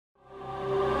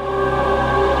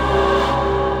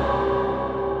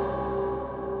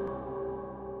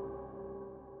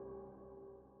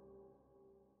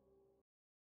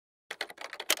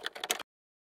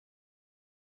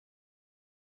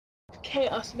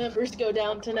Chaos members go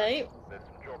down tonight.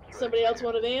 Somebody else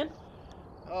want a van?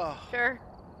 Oh. Sure.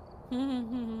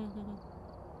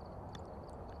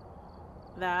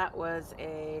 That was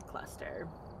a cluster.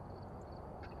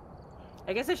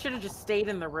 I guess I should have just stayed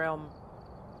in the room.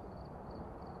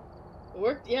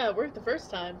 Worked, yeah, it worked the first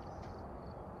time.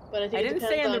 But I think I it didn't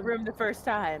depends stay in the on... room the first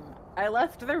time. I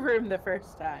left the room the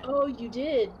first time. Oh, you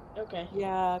did? Okay.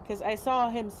 Yeah, because I saw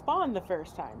him spawn the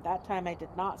first time. That time I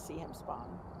did not see him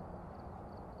spawn.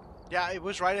 Yeah, it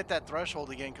was right at that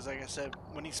threshold again, because like I said,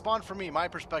 when he spawned for me, my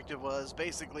perspective was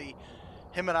basically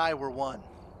him and I were one,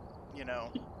 you know.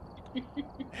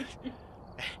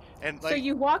 And like, so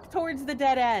you walked towards the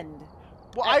dead end.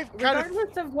 well, I kind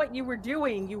regardless of what you were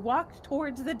doing, you walked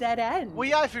towards the dead end. Well,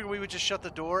 yeah, I figured we would just shut the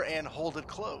door and hold it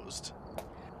closed.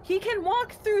 He can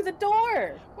walk through the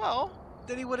door. Well,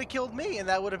 then he would have killed me, and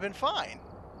that would have been fine.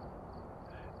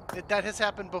 That has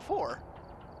happened before.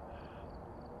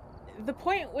 The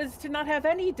point was to not have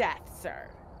any death, sir.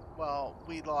 Well,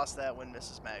 we lost that when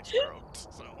Mrs. Max broke,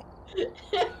 so... I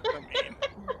mean...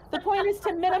 The point is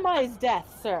to minimize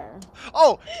death, sir.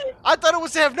 Oh! I thought it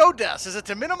was to have no deaths. Is it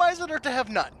to minimize it or to have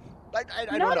none? I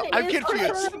don't know. I'm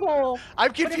confused.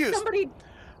 I'm confused.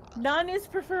 None is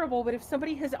preferable, but if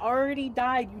somebody has already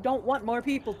died, you don't want more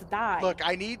people to die. Look,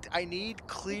 I need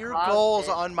clear goals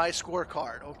on my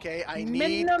scorecard, okay? I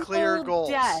need clear goals.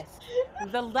 Death.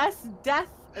 The less death,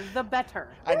 the better.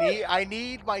 I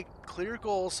need my clear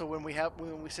goals, so when we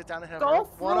sit down and have golf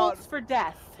rules for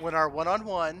death. When our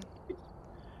one-on-one,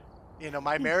 you know,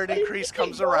 my merit increase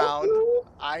comes around,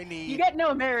 I need... You get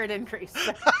no merit increase.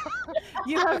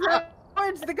 You have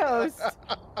towards the ghost.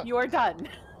 You are done.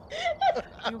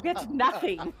 You get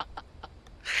nothing.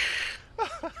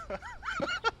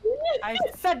 I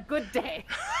said good day.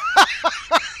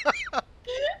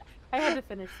 I had to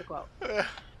finish the quote.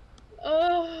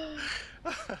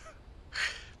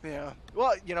 Yeah.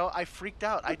 Well, you know, I freaked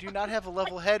out. I do not have a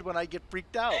level head when I get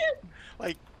freaked out.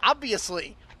 Like,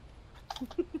 obviously.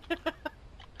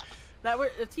 The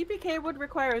TPK would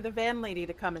require the van lady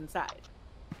to come inside.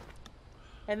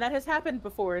 And that has happened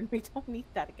before, and we don't need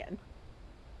that again.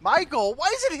 My goal? Why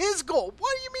is it his goal?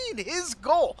 What do you mean, his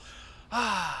goal?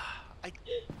 I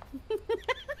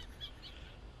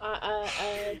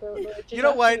don't know. You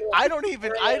know what? I don't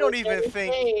even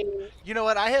think. You know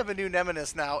what? I have a new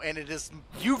nemesis now, and it is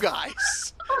you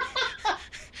guys.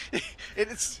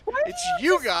 it's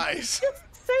you guys. Just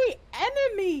say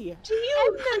enemy.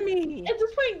 Enemy. At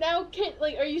this point now,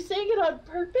 are you saying it on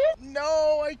purpose?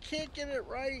 No, I can't get it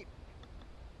right.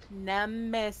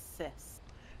 Nemesis.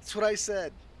 That's what I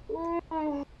said.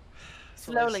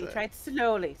 Slowly. Try it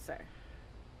slowly, sir.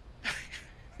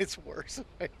 It's worse if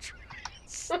I try it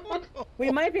slowly.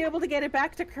 We might be able to get it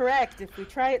back to correct if we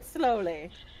try it slowly.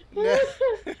 Nah.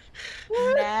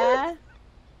 Nah.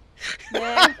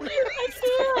 I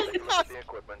can't.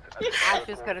 I'm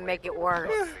just gonna make it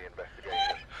worse.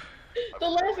 The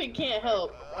laughing can't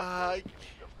help.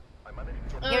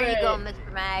 Here you go,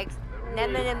 Mr. Mags.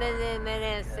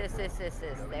 Nemesis.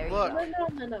 There you go.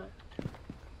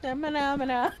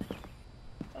 No.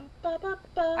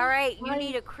 Alright, you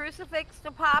need a crucifix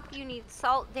to pop, you need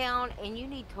salt down, and you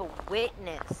need to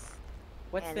witness.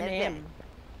 What's the name?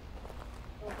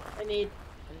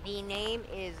 The name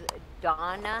is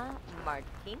Donna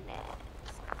Martinez.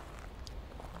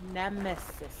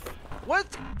 Nemesis. What?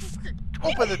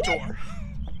 Open the door.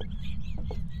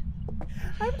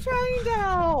 I'm trying to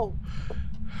help.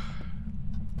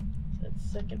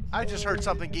 Second I just heard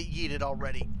something get yeeted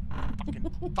already.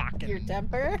 Fucking. Your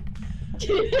temper?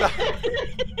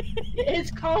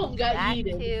 His calm got That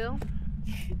yeeted. too.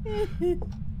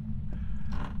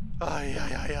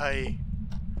 Ay.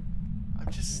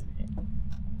 I'm just...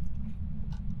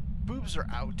 Boobs are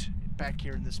out back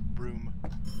here in this room.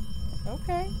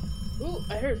 Okay. Ooh,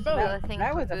 I heard a phone.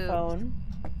 That was a phone.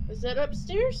 Is that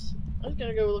upstairs? I was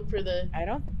gonna go look for the... I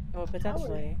don't... Oh,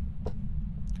 potentially.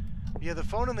 Yeah, the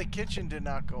phone in the kitchen did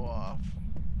not go off.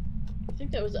 I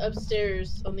think that was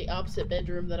upstairs on the opposite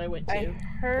bedroom that I went to. I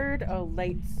heard a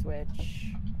light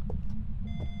switch.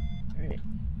 Alright.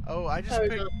 Oh, I just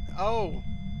picked... Oh!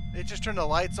 It just turned the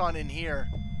lights on in here.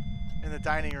 In the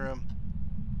dining room.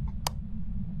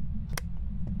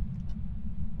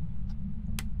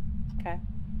 Okay.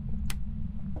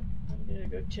 I'm gonna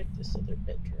go check this other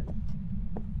bedroom.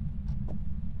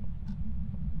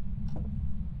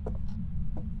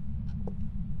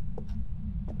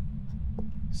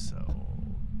 So...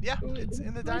 Yeah, it's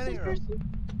in the dining room.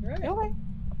 Right. Okay.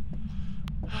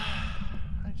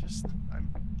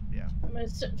 Yeah. I'm gonna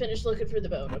finish looking for the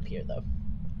bone up here, though.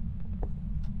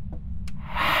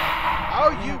 Oh,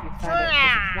 I you! hope you find it,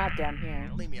 'cause it's not down here.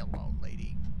 Leave me alone,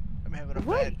 lady. I'm having a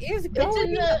What bad. is It's going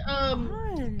in the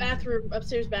on? bathroom,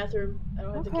 upstairs bathroom. I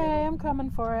don't have the Okay, candle. I'm coming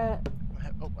for it.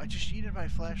 Oh, I just yeeted my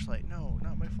flashlight. No,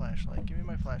 not my flashlight. Give me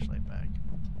my flashlight back.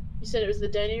 You said it was the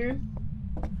dining room?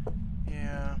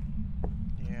 Yeah.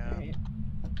 Yeah. Alright.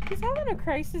 He's having a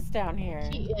crisis down here.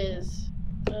 He is.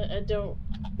 I don't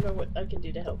know what I can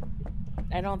do to help.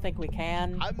 I don't think we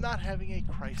can. I'm not having a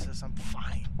crisis. I'm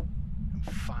fine. I'm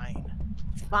fine.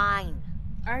 It's fine.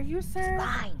 Are you, sir? It's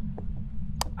fine.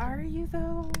 Are you,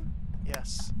 though?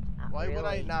 Yes. Not Why would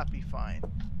I really. not be fine?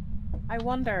 I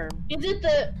wonder. Is it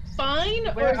the fine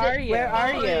or Where is are it you? Where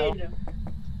are you? fine?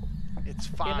 It's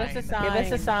fine. Give us a sign. Give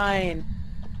us a sign.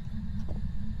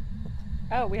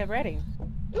 Oh, we have ready.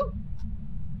 Ooh.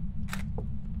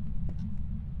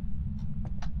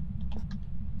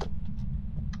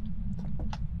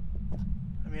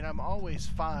 I mean, I'm always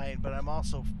fine, but I'm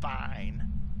also fine.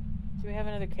 Do we have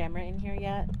another camera in here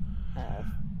yet?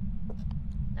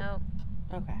 No,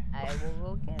 Okay. I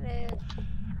will go get it.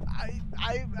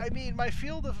 I mean, my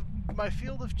field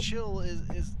of chill is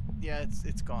yeah,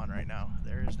 it's gone right now.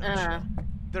 There is no chill.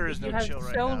 There is no you have chill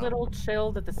right so now. little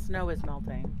chill that the snow is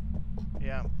melting.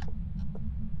 Yeah.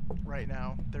 Right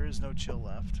now, there is no chill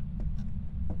left.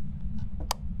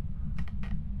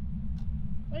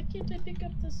 Why can't I pick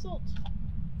up the salt?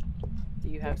 Do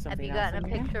you have Have something you else gotten a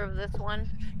in here? picture of this one?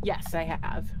 Yes, I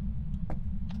have.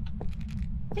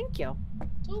 Thank you.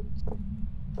 Salt,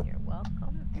 You're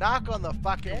welcome. Knock on the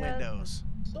fucking Yeah. windows.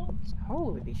 salt.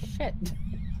 Holy shit.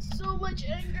 So much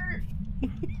anger.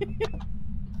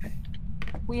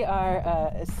 We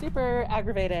are super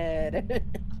aggravated.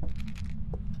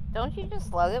 Don't you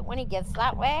just love it when he gets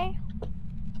that way?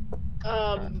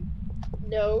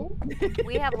 No.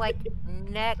 We have like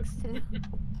next to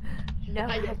no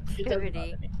I don't. It doesn't activity.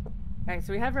 bother me. Alright,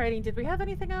 so we have writing. Did we have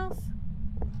anything else?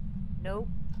 Nope.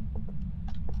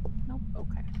 Nope.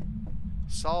 Okay.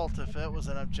 Salt, if it was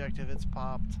an objective, it's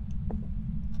popped.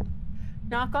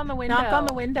 Knock on the window. Knock on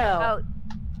the window. Oh,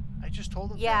 I just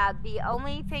told him. yeah, the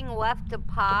only thing left to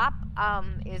pop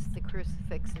is the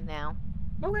crucifix now.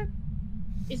 Okay.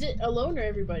 Is it alone or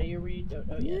everybody, or we don't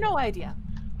know yet? No idea.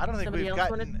 I don't think Somebody we've else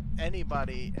gotten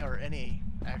anybody or any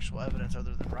actual evidence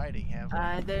other than writing, have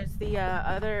we? There's the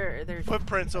other. There's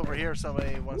Footprints over here.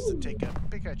 Somebody wants to take a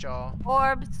pick at y'all.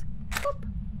 Orbs.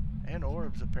 And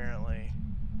orbs, apparently.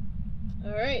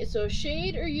 Alright, so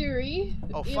Shade or Yuri?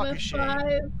 Oh, fuck a EMF Shade.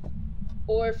 5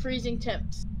 or freezing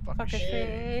temps? Fuck a fuck a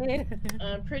shade. shade.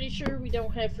 I'm pretty sure we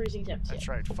don't have freezing temps That's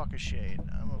yet. right. Fuck a shade.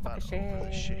 I'm about a over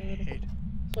the shade. shade.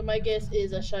 So my guess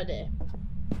is a Sade.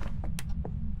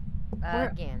 We're-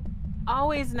 Again.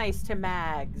 Always nice to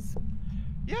Mags.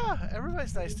 Yeah,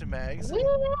 everybody's nice to Mags. I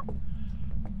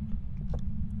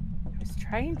was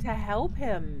trying to help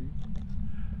him.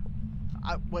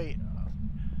 Wait.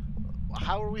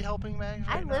 How are we helping Mags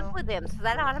I right live now? with him, so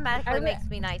that automatically I li- makes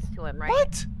me nice to him, right?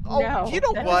 What? Oh, No, you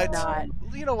know that is what? not.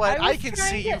 You know what? I I was can trying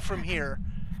see you to- from here.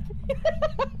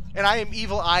 And I am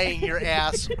evil eyeing your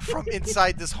ass from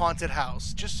inside this haunted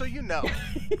house, just so you know.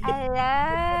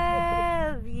 I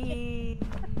love you.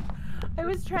 I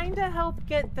was trying to help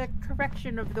get the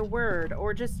correction of the word,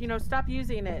 or just, stop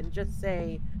using it and just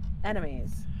say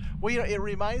enemies. Well, it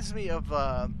reminds me of,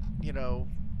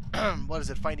 what is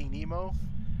it, Finding Nemo?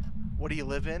 What do you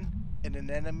live in? In an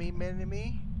enemy?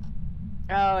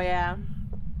 Oh, yeah.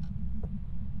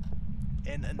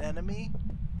 In an enemy?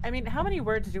 I mean, how many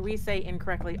words do we say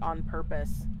incorrectly on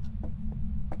purpose?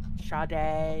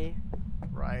 Sade.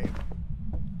 Right.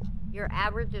 Your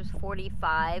average is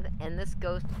 45, and this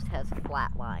ghost has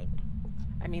flatlined.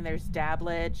 I mean, there's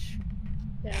dabblage.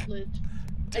 Dabblage.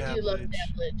 I do love Dabblage.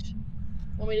 dabblage.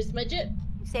 Want me to smudge it?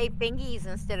 You say fingies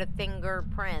instead of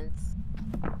fingerprints.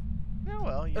 Yeah,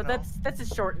 well, you But know. that's a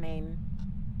shortening,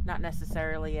 not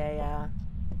necessarily a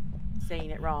saying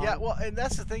it wrong. Yeah, well, and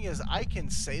that's the thing is, I can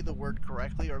say the word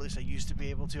correctly, or at least I used to be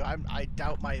able to. I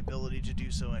doubt my ability to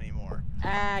do so anymore.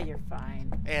 Ah, you're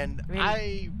fine. And I mean-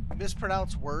 I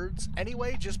mispronounce words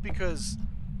anyway, just because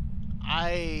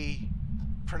I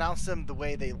pronounce them the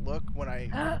way they look when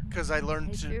because I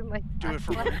learned to do it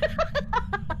from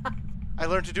I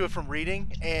learned to do it from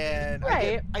reading, and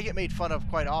Right. I get made fun of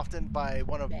quite often by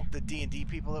one of Yeah. the D&D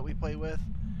people that we play with.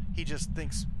 He just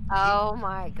thinks Oh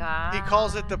my god. he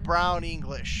calls it the brown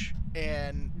English,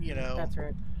 and That's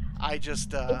right. I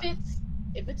just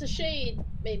If it's a Shade,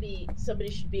 maybe somebody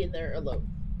should be in there alone.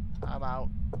 I'm out.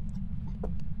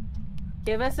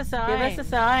 Give us a sign. Give us a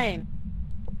sign.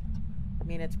 I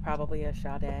mean, it's probably a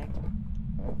Sade.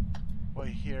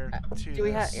 Wait here to Do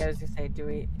we have? this. I was gonna say, do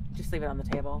we just leave it on the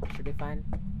table? Should be fine.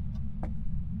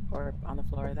 Or on the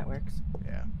floor, that works.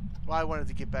 Yeah. Well, I wanted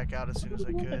to get back out as soon as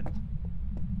I could.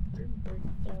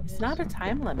 It's not a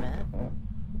time limit.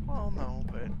 Well, no,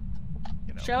 but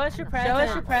you know. Show us your presents. Show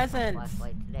us your presents.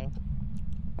 Flashlight today.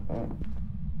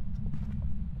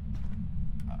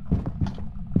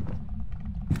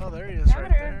 Oh, there he is, right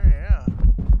there. Yeah.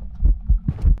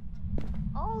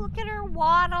 Oh, look at her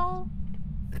waddle.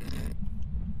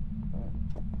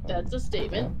 That's a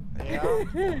statement. Yeah.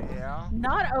 Yeah.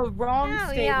 Not a wrong No,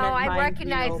 statement. you know, I mind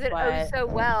recognize you, it oh so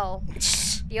well.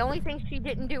 The only thing she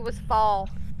didn't do was fall.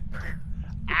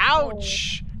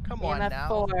 Ouch! Come on EMF now.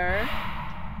 4.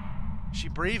 She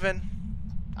breathing.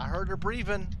 I heard her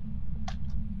breathing.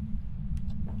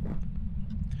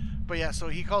 But yeah, so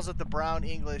he calls it the brown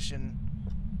English and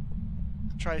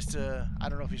tries to, I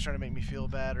don't know if he's trying to make me feel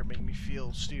bad or make me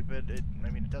feel stupid. I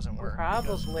mean, it doesn't work.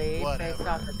 Probably, based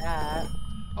off of that.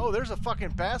 Oh, there's a fucking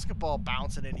basketball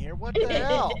bouncing in here. What the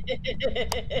hell?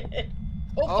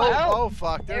 Oh,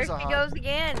 fuck. There she goes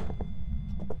again.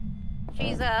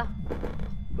 She's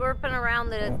derping around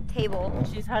the table.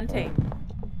 She's hunting.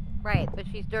 Right, but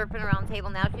she's derping around the table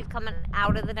now. She's coming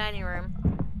out of the dining room.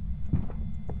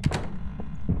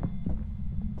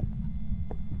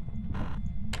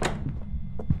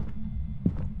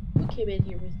 Who came in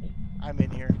here with me? I'm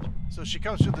in here. So she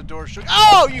comes through the door.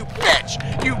 Oh, you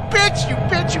bitch! You bitch! You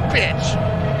bitch! You bitch!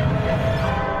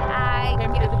 I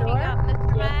get the door out,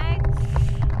 Mr.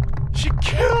 Mags. She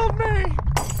killed me!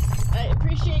 I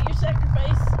appreciate your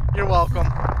sacrifice. You're welcome.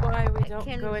 Why we don't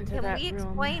go into that room. Can we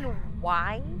explain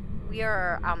why we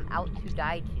are out to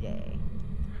die today?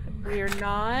 We are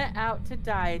not out to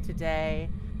die today.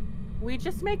 We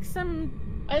just make some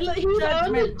He was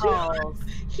on the judgment calls.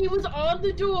 He was on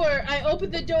the door. I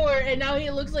opened the door, and now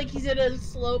he looks like he's in a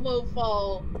slow-mo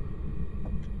fall.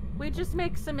 We just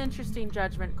make some interesting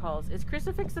judgment calls. Is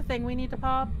crucifix the thing we need to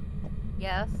pop?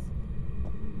 Yes.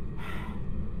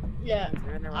 Yeah.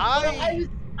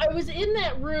 I was in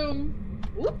that room.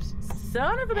 Whoops.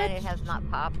 Son of a bitch. And it has not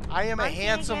popped. I am a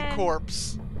handsome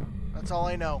corpse. That's all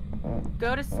I know.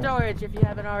 Go to storage if you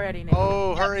haven't already, Nikki.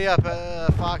 Oh, hurry up,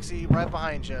 Foxy, right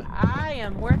behind you. I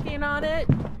am working on it.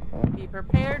 Be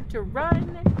prepared to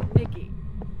run, Nikki.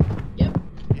 Yep.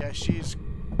 Yeah, she's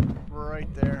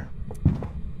right there.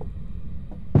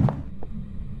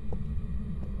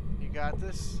 You got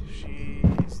this?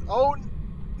 She's... Oh,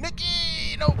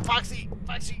 Nikki! No, Foxy!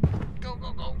 Foxy! Go,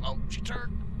 go, go! Oh, she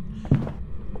turned.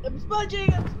 I'm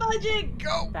smudging! I'm smudging!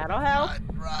 Go! That'll help.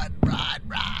 Run, run,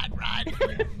 run, run,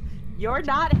 run! You're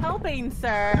not helping,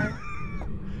 sir.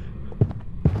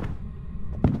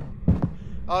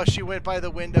 Oh, she went by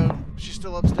the window. She's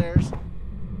still upstairs.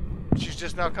 She's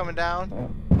just now coming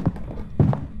down.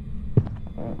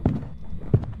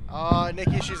 Oh,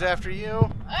 Nikki, she's after you.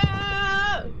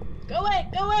 Ah! Go away!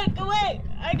 Go away! Go away!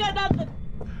 I got nothing!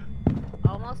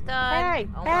 Almost done. Hey,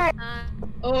 Almost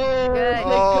done. Oh, Good. my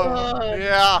Oh, God.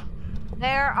 yeah.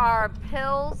 There are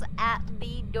pills at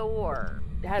the door.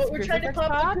 Has But we're trying to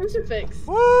pop the crucifix.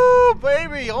 Woo,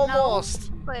 baby,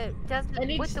 almost. No, but doesn't I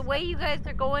need with the way you guys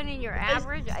are going in your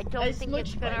average, I don't think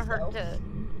it's smudged gonna hurt myself. to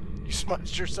You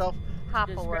smudged yourself. pop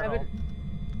a Just grab little. it.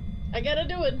 I gotta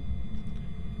do it.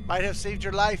 Might have saved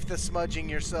your life, the smudging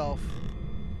yourself.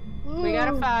 We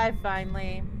got a 5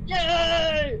 finally.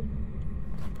 Yay!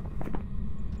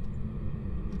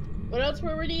 What else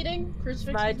were we needing?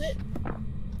 Crucifix, Smudge. is it?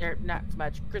 Or not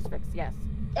smudge. Crucifix, yes.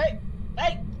 Hey!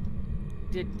 Hey!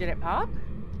 Did it pop?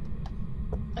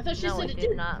 I thought she No, said it it did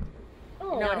did. not.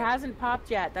 Oh. No, it hasn't popped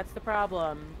yet. That's the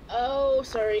problem. Oh,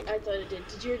 sorry. I thought it did.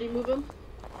 Did you already move him?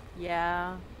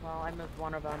 Yeah. Well, I moved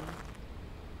one of them.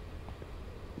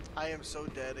 I am so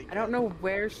dead again. I don't know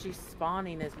where she's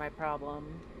spawning is my problem.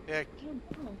 Yeah. I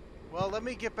don't know. Well, let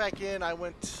me get back in. I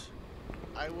will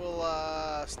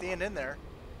stand in there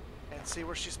and see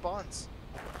where she spawns.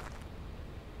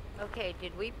 Okay,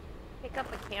 did we pick up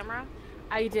a camera?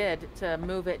 I did to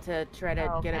move it to try to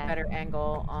get a Okay. better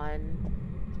angle on.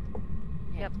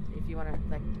 Yep. If you want to,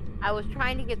 like. I was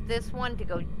trying to get this one to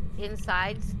go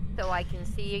inside so I can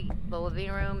see the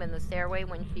living room and the stairway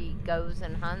when she goes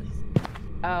and hunts.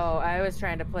 Oh, I was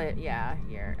trying to play it. Yeah,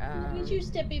 here. Look at you,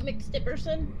 Steppy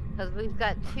McStipperson. Because we've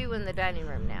got 2 in the dining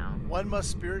room now. One must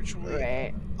spiritually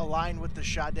Right. align with the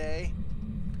Sade.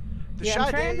 The Yeah, I'm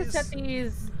trying to Sades- set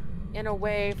these in a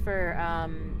way for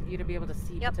you to be able to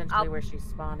see Yep, potentially where she's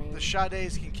spawning. The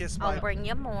Sades can kiss I'll my bring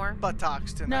you more.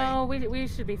 buttocks tonight. No, we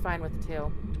should be fine with the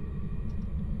 2.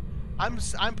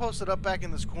 I'm posted up back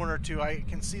in this corner too. I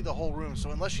can see the whole room.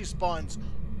 So unless she spawns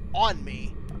on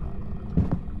me,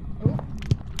 Oh.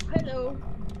 Hello.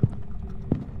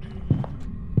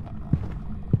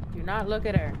 Do not look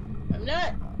at her. I'm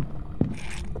not.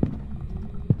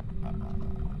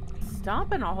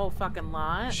 stomping a whole fucking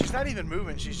lot. She's not even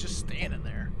moving. She's just standing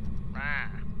there.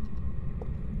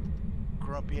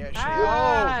 Grumpy ass. She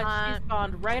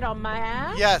spawned right on my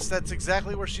ass. Yes, that's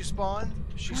exactly where she spawned.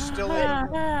 She's still in.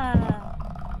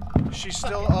 She's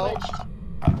still. Oh.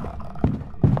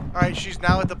 All right, she's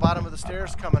now at the bottom of the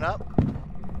stairs, coming up.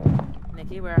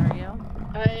 Nikki, where are you?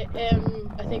 I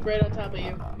am, I think, right on top of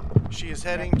you. She is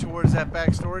heading towards that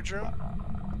back storage room.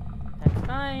 That's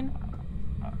fine.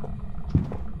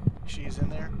 She's in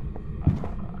there.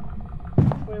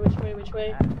 Which way, which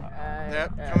way?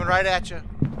 Yep, coming right at you.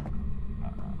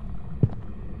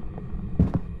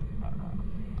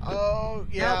 Oh,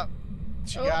 yeah.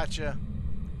 She got you.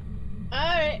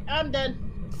 Alright, I'm done.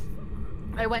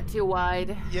 I went too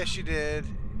wide. Yes, you did.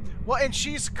 Well, and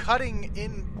she's cutting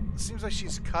in. Seems like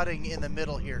she's cutting in the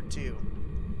middle here too.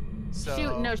 So.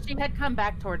 Shoot, no, she had come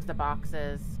back towards the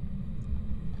boxes.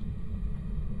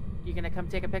 You gonna come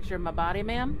take a picture of my body,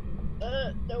 ma'am?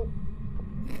 Nope.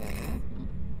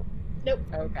 Nope.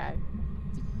 Okay.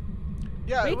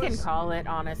 Yeah, we can call it,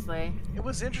 honestly. It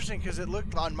was interesting because it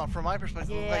looked, from my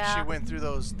perspective, it looked like she went through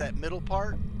that middle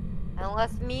part.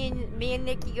 Unless me and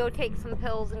Nikki go take some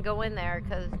pills and go in there,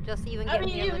 because just even getting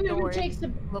in the door,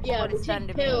 look what it's done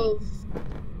to me.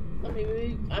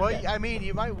 Well, I mean,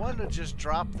 you might want to just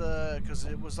drop because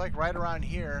it was like right around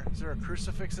here. Is there a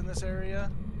crucifix in this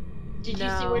area? Did you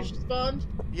see where she spawned?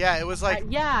 Yeah, it was like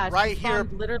yeah, right she here,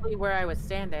 literally where I was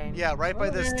standing. Yeah, right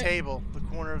by this table, the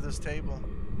corner of this table.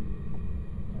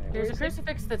 There's a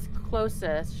crucifix that's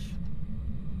closest.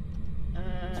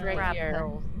 It's right here.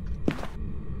 Pills.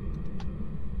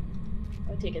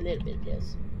 I'll take a little bit of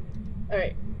this.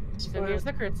 Alright. So here's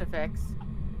the crucifix.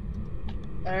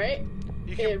 Alright.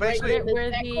 You can basically where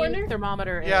the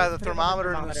thermometer is. Yeah, the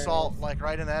thermometer and the salt, like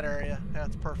right in that area. Yeah,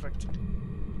 it's perfect.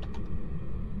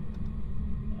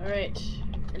 Alright.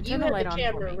 And you had the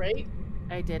camera, right?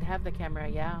 I did have the camera,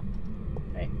 yeah.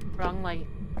 Right. Wrong light.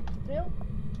 Well.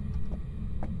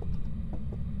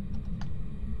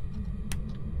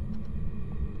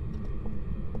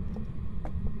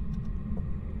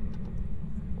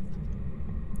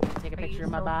 Take a picture of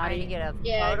my body. To get a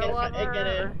yeah, photo I get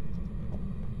it.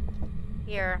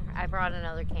 Here, I brought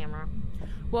another camera.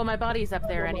 Well, my body's up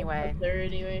there anyway. Up there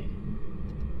anyway.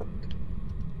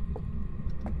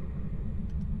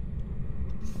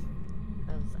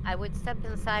 I would step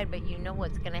inside, but you know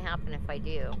what's gonna happen if I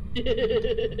do.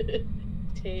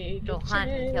 She'll hunt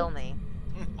and kill me.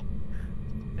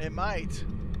 It might.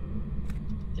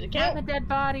 Did it I have count? a dead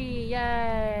body!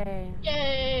 Yay!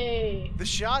 Yay! The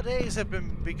Sades have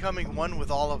been becoming one with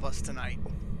all of us tonight.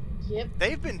 Yep.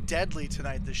 They've been deadly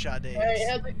tonight, the Sades. Alright,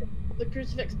 how's the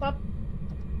crucifix pop?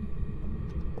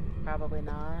 Probably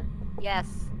not.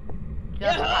 Yes.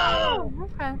 Yeah! Out.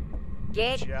 Okay.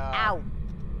 Get out.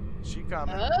 She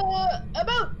coming.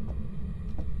 About!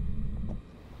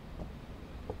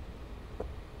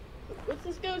 What's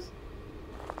this ghost?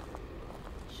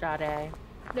 Sade.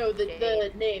 No, the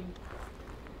name.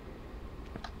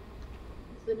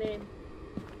 What's the name?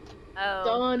 Oh.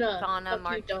 Donna. Donna Fuck you,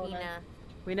 Martina. Donna.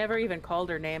 We never even called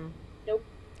her name. Nope.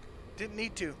 Didn't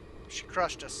need to. She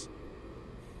crushed us.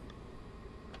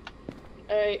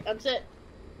 Alright, I'm set.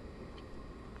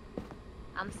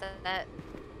 I'm set.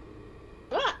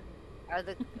 Ah! Are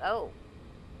the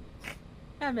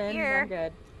I'm in. Here. I'm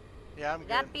good. Yeah, I'm good.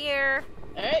 Got beer.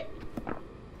 Alright.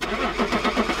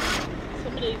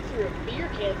 Somebody threw a beer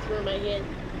can through my head.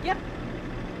 Yep.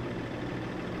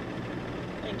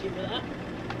 Thank you for that.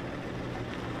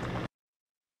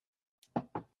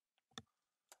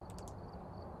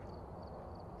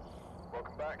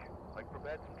 Welcome back. I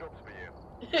prepared some jobs for you.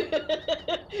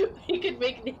 We could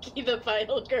make Nikki the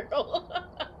final girl.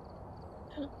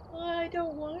 I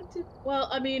don't want to. Well,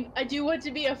 I mean, I do want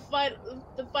to be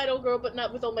the final girl, but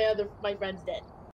not with all my friends dead.